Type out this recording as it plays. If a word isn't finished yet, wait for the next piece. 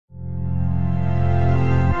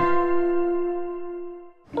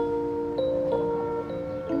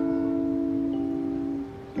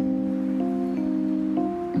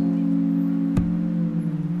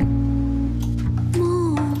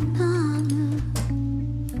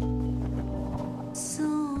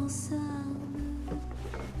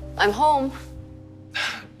I'm home.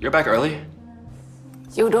 You're back early?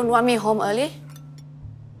 You don't want me home early?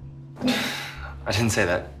 I didn't say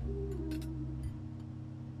that.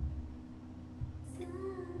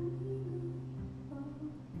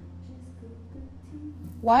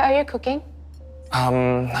 Why are you cooking?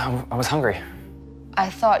 I was hungry.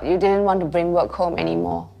 I thought you didn't want to bring work home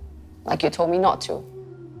anymore, like you told me not to.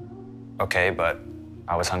 Okay, but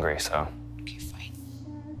I was hungry, so... Okay, fine.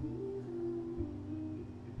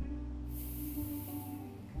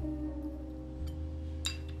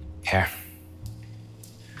 Here.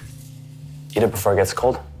 Eat it before it gets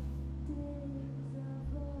cold.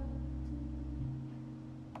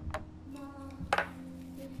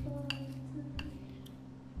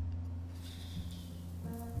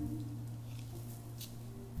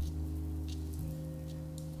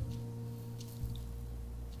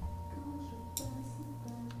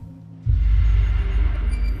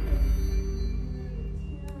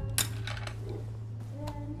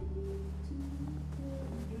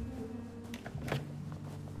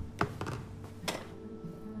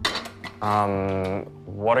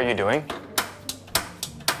 What are you doing?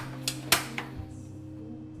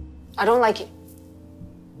 I don't like it.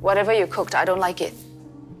 Whatever you cooked, I don't like it.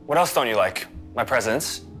 What else don't you like? My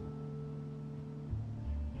presents?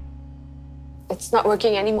 It's not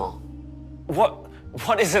working anymore. What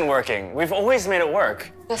isn't working? We've always made it work.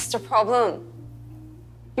 That's the problem.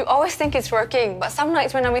 You always think it's working, but some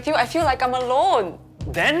nights when I'm with you, I feel like I'm alone.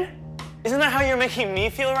 Then? Isn't that how you're making me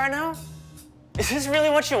feel right now? Is this really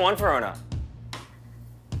what you want, Verona?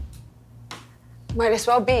 Might as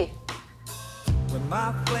well be. When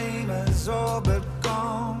my flame is all but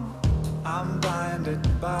gone, I'm blinded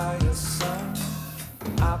by the sun.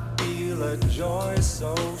 I feel a joy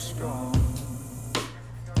so strong.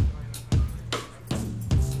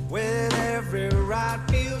 When every right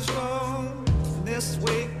feels wrong, this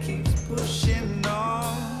way keeps pushing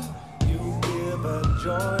on. You give a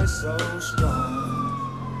joy so strong.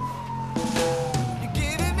 You're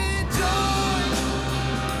giving me joy,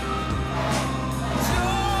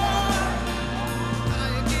 joy.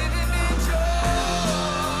 You're giving me joy.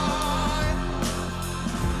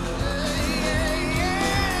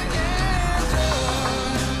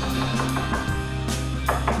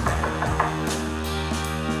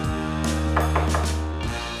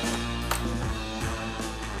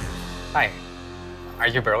 Hi, are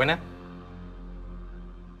you Verona?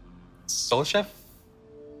 Soul Chef?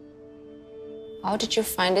 How did you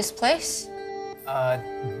find this place?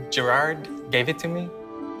 Gerard gave it to me.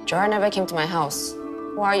 Gerard never came to my house.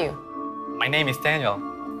 Who are you? My name is Daniel.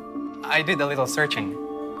 I did a little searching.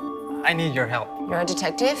 I need your help. You're a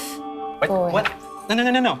detective? What? Go ahead. What?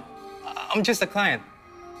 No. I'm just a client.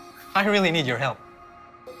 I really need your help.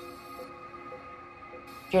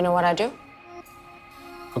 Do you know what I do?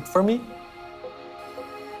 Cook for me?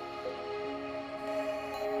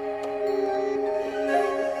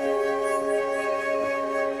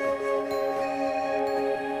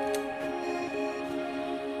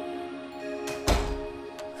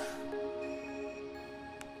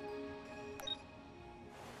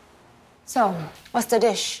 So, what's the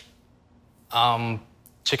dish?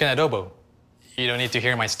 Chicken adobo. You don't need to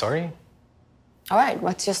hear my story? All right,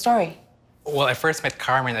 what's your story? Well, I first met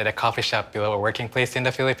Carmen at a coffee shop below a working place in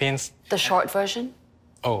the Philippines. The short version?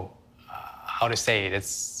 Oh, how to say it?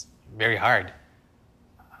 It's very hard.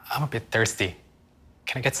 I'm a bit thirsty.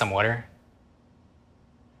 Can I get some water?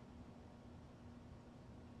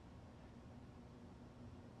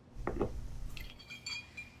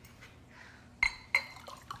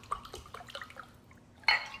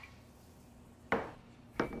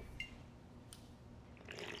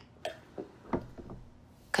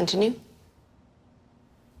 Continue.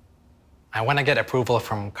 I want to get approval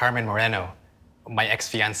from Carmen Moreno, my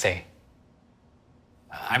ex-fiancée.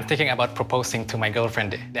 I'm thinking about proposing to my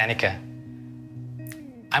girlfriend, Danica.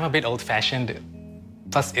 I'm a bit old-fashioned,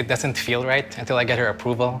 plus it doesn't feel right until I get her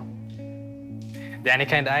approval.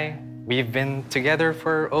 Danica and I, we've been together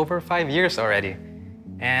for over 5 years already,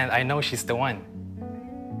 and I know she's the one.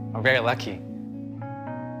 I'm very lucky.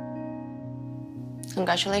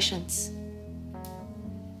 Congratulations.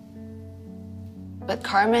 But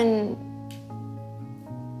Carmen,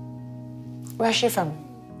 where's she from?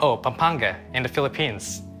 Oh, Pampanga, in the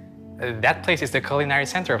Philippines. That place is the culinary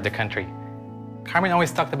center of the country. Carmen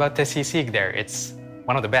always talked about the sisig there. It's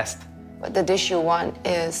one of the best. But the dish you want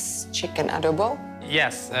is chicken adobo?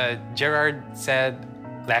 Yes, Gerard said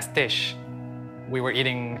last dish. We were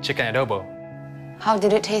eating chicken adobo. How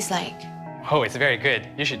did it taste like? Oh, it's very good.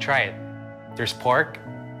 You should try it. There's pork.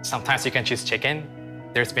 Sometimes you can choose chicken.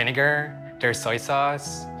 There's vinegar. There's soy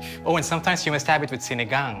sauce. Oh, and sometimes you must have it with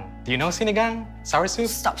sinigang. Do you know sinigang? Sour soup?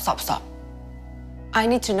 Stop, stop, stop. I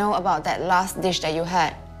need to know about that last dish that you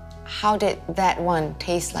had. How did that one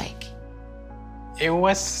taste like? It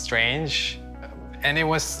was strange, and it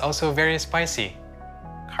was also very spicy.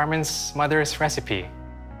 Carmen's mother's recipe.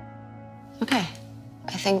 Okay,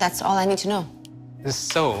 I think that's all I need to know.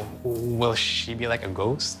 So, will she be like a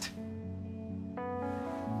ghost?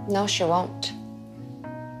 No, she won't.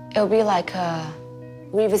 It'll be like a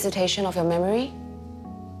revisitation of your memory,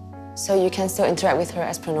 so you can still interact with her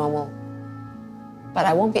as per normal. But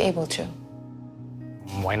I won't be able to.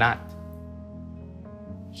 Why not?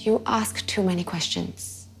 You ask too many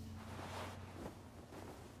questions.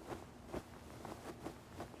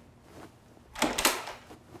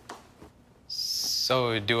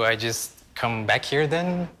 So, do I just come back here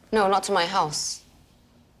then? No, not to my house.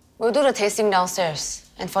 We'll do the tasting downstairs.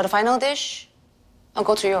 And for the final dish, I'll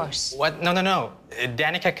go to yours. What? No, no, no.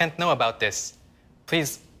 Danica can't know about this.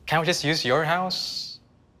 Please, can't we just use your house?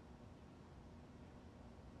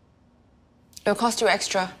 It'll cost you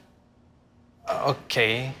extra.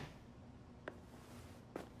 Okay.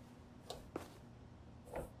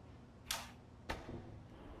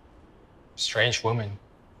 Strange woman.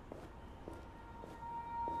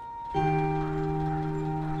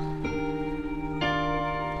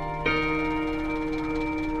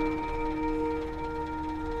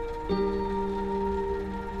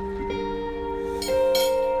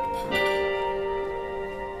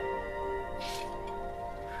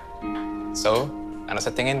 So, ano sa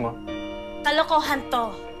tingin mo? Kalokohan to.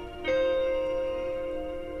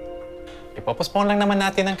 Ipopospone lang naman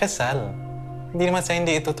natin ang kasal. Hindi naman sa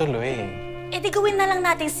hindi itutuloy. E di gawin na lang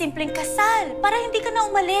natin simpleng kasal para hindi ka na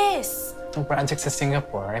umalis. Itong project sa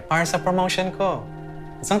Singapore ay para sa promotion ko.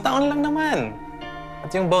 1 taon lang naman. At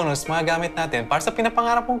yung bonus, magagamit natin para sa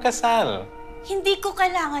pinapangarap kong kasal. Hindi ko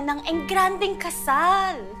kailangan ng engranding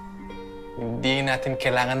kasal. Hindi natin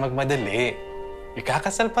kailangan magmadali.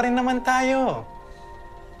 Ikakasal pa rin naman tayo.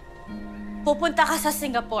 Pupunta ka sa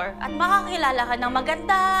Singapore at makakilala ka ng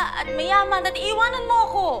maganda at mayaman at iiwanan mo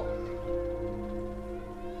ako.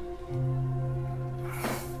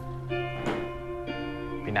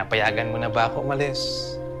 Pinapayagan mo na ba ako umalis?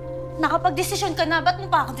 Nakapag-desisyon ka na, ba't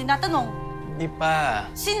mo pa ako tinatanong? Hindi pa.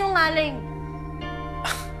 Sinungaling.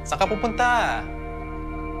 Saan ka pupunta?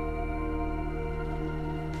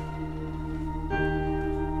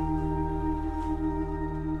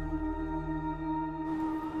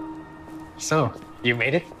 So, you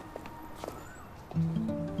made it?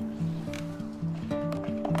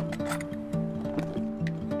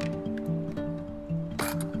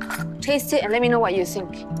 Taste it and let me know what you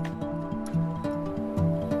think.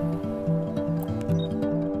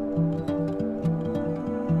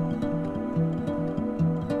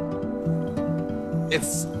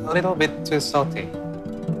 It's a little bit too salty.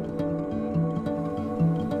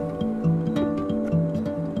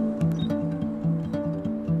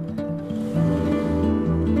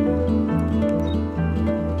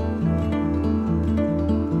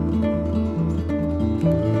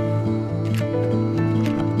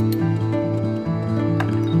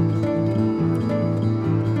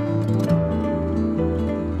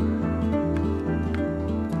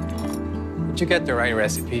 Did you get the right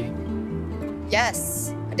recipe?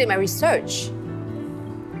 Yes, I did my research.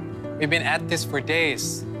 We've been at this for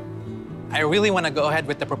days. I really want to go ahead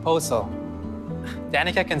with the proposal.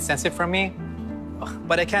 Danica can sense it from me,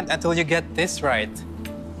 but I can't until you get this right.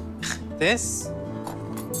 This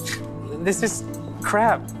is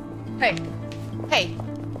crap. Hey,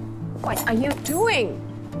 what are you doing?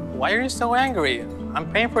 Why are you so angry? I'm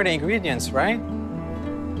paying for the ingredients, right?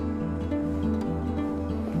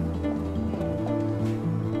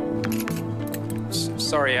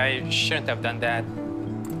 Sorry, I shouldn't have done that.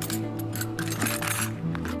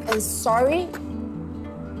 And sorry,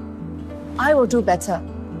 I will do better.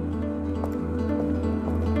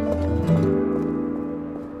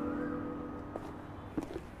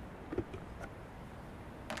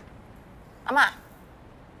 Ama,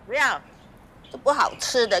 不要，这不好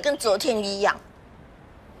吃的，跟昨天一样。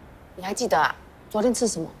你还记得啊？昨天吃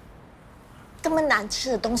什么？这么难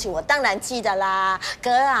吃的东西，我当然记得啦。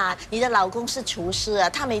哥啊，你的老公是厨师啊，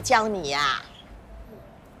他没教你呀、啊。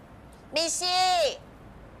米西，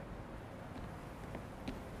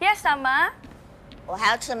 Yes, Ama? 我还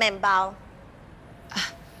要吃面包。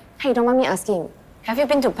 Hey, don't mind me asking. Have you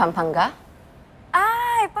been to Pampanga?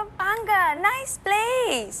 Ay, Pampanga. Nice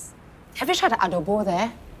place. Have you tried the adobo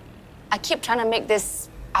there? I keep trying to make this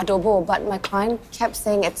adobo, but my client kept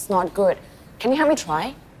saying it's not good. Can you help me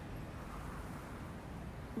try?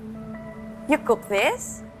 You cook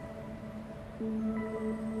this?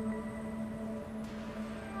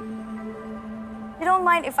 You don't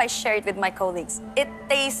mind if I share it with my colleagues? It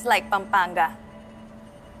tastes like Pampanga.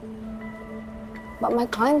 But my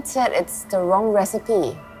client said it's the wrong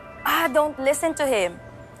recipe. Don't listen to him.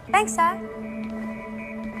 Thanks, ah.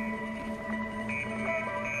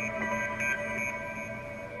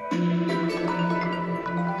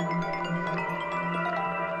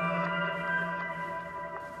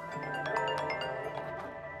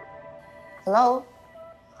 Hello?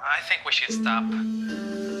 I think we should stop.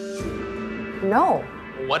 No.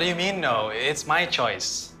 What do you mean, no? It's my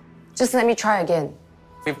choice. Just let me try again.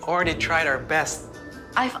 We've already tried our best,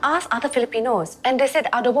 I've asked other Filipinos, and they said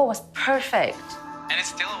adobo was perfect. and it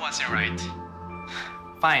still wasn't right.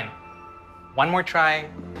 Fine. One more try,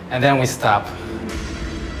 and then we stop.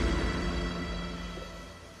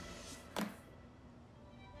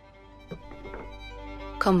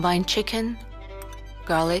 Combine chicken,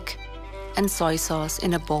 garlic, and soy sauce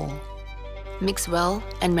in a bowl. Mix well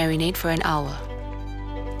and marinate for an hour.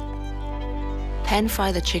 Pan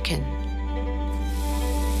fry the chicken.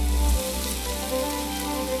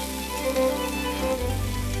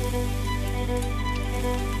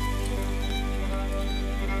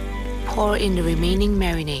 Pour in the remaining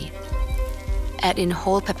marinade. Add in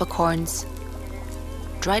whole peppercorns,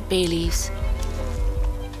 dried bay leaves,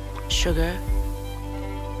 sugar,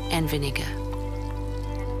 and vinegar.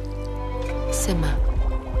 Simmer.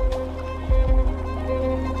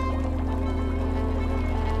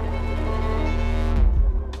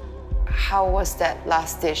 How was that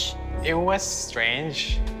last dish? It was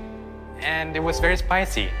strange, and it was very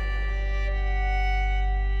spicy.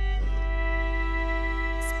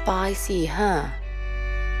 Spicy, huh?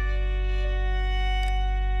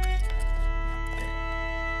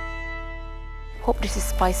 Hope this is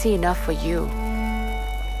spicy enough for you.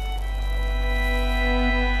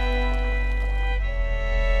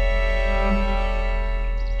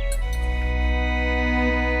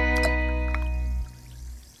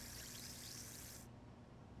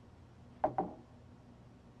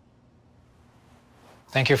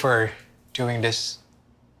 Thank you for doing this,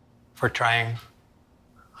 for trying.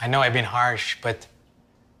 I know I've been harsh, but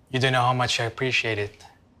you don't know how much I appreciate it.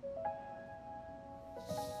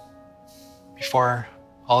 Before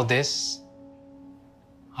all this,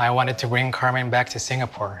 I wanted to bring Carmen back to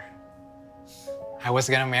Singapore. I was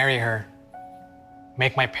gonna marry her,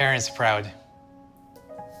 make my parents proud.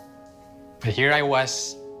 But here I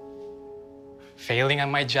was, failing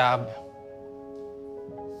on my job,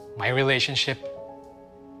 my relationship,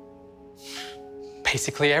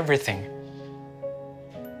 basically everything.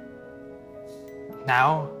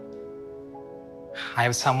 Now, I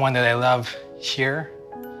have someone that I love here,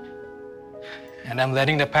 and I'm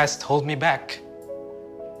letting the past hold me back.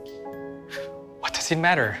 What does it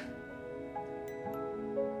matter?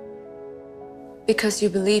 Because you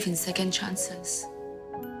believe in second chances.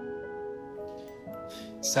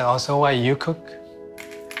 Is that also why you cook?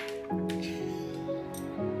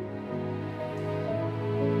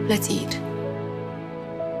 Let's eat.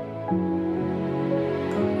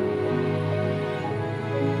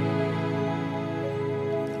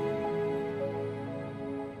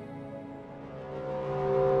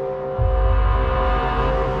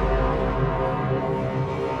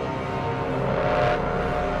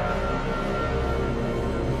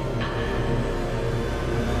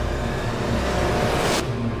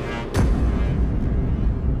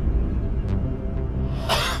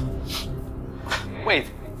 Wait,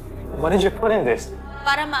 what did you put in this?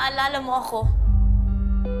 Para maalala mo ako.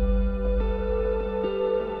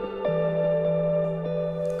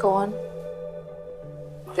 Go on.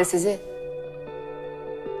 This is it.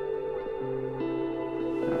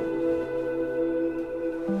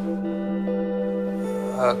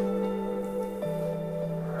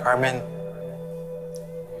 Carmen,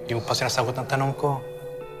 di mo pa sinasagot ng tanong ko.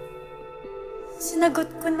 Sinagot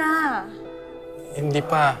ko na. Hindi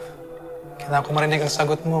pa. Kailangan ko marinig ang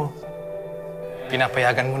sagot mo.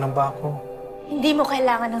 Pinapayagan mo na ba ako? Hindi mo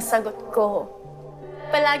kailangan ng sagot ko.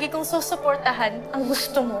 Palagi kong susuportahan ang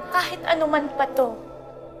gusto mo, kahit ano man pa to.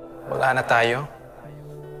 Wala na tayo.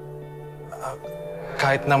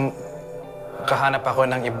 Kahit na kahanap ako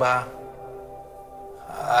ng iba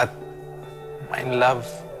at in love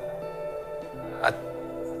at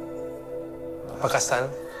pakasal.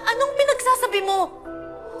 Anong pinagsasabi mo?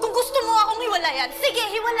 Kung gusto mo akong hiwalayan, sige,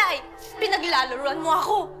 hiwalay! Pinaglalaruan mo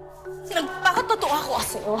ako. Nagpakatotoo ako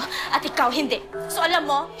sa'yo, at ikaw hindi. So alam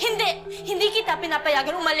mo, hindi! Hindi kita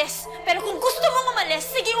pinapayagan umalis. Pero kung gusto mong umalis,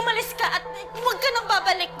 sige, umalis ka at huwag ka nang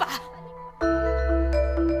babalik pa.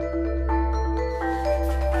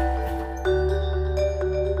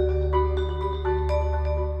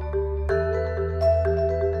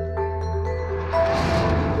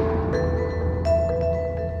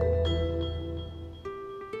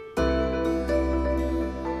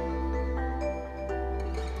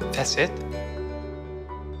 That's it?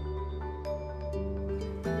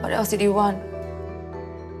 What else did you want?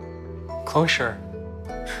 Closure.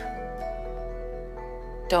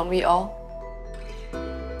 Don't we all?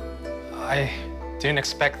 I didn't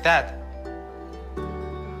expect that.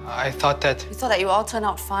 I thought that... You thought that you all turned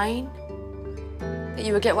out fine? That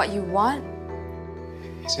you would get what you want?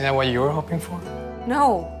 Isn't that what you were hoping for?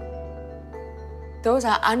 No. Those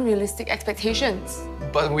are unrealistic expectations.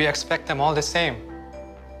 But we expect them all the same.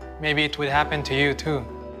 Maybe it would happen to you too.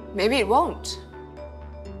 Maybe it won't.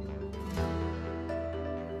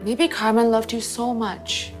 Maybe Carmen loved you so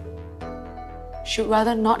much. She'd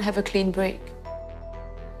rather not have a clean break.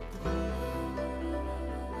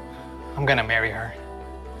 I'm gonna marry her.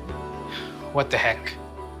 What the heck?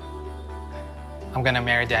 I'm gonna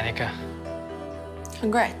marry Danica.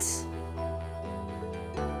 Congrats.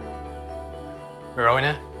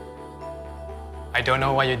 Verona, I don't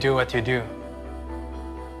know why you do what you do.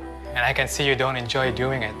 And I can see you don't enjoy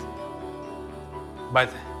doing it. But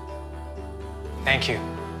thank you.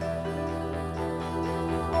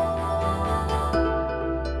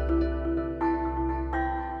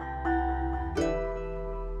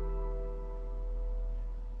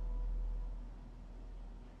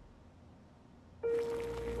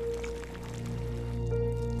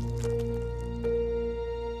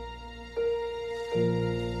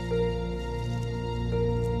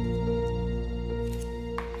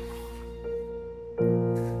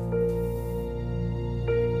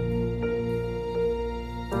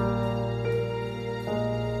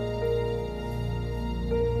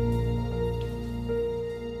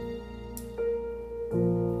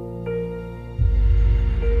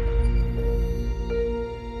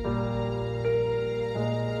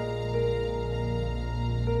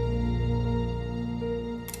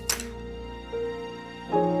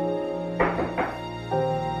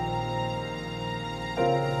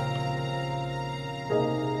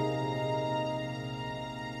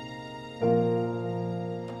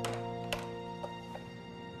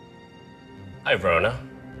 Hi, Verona.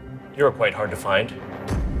 You were quite hard to find.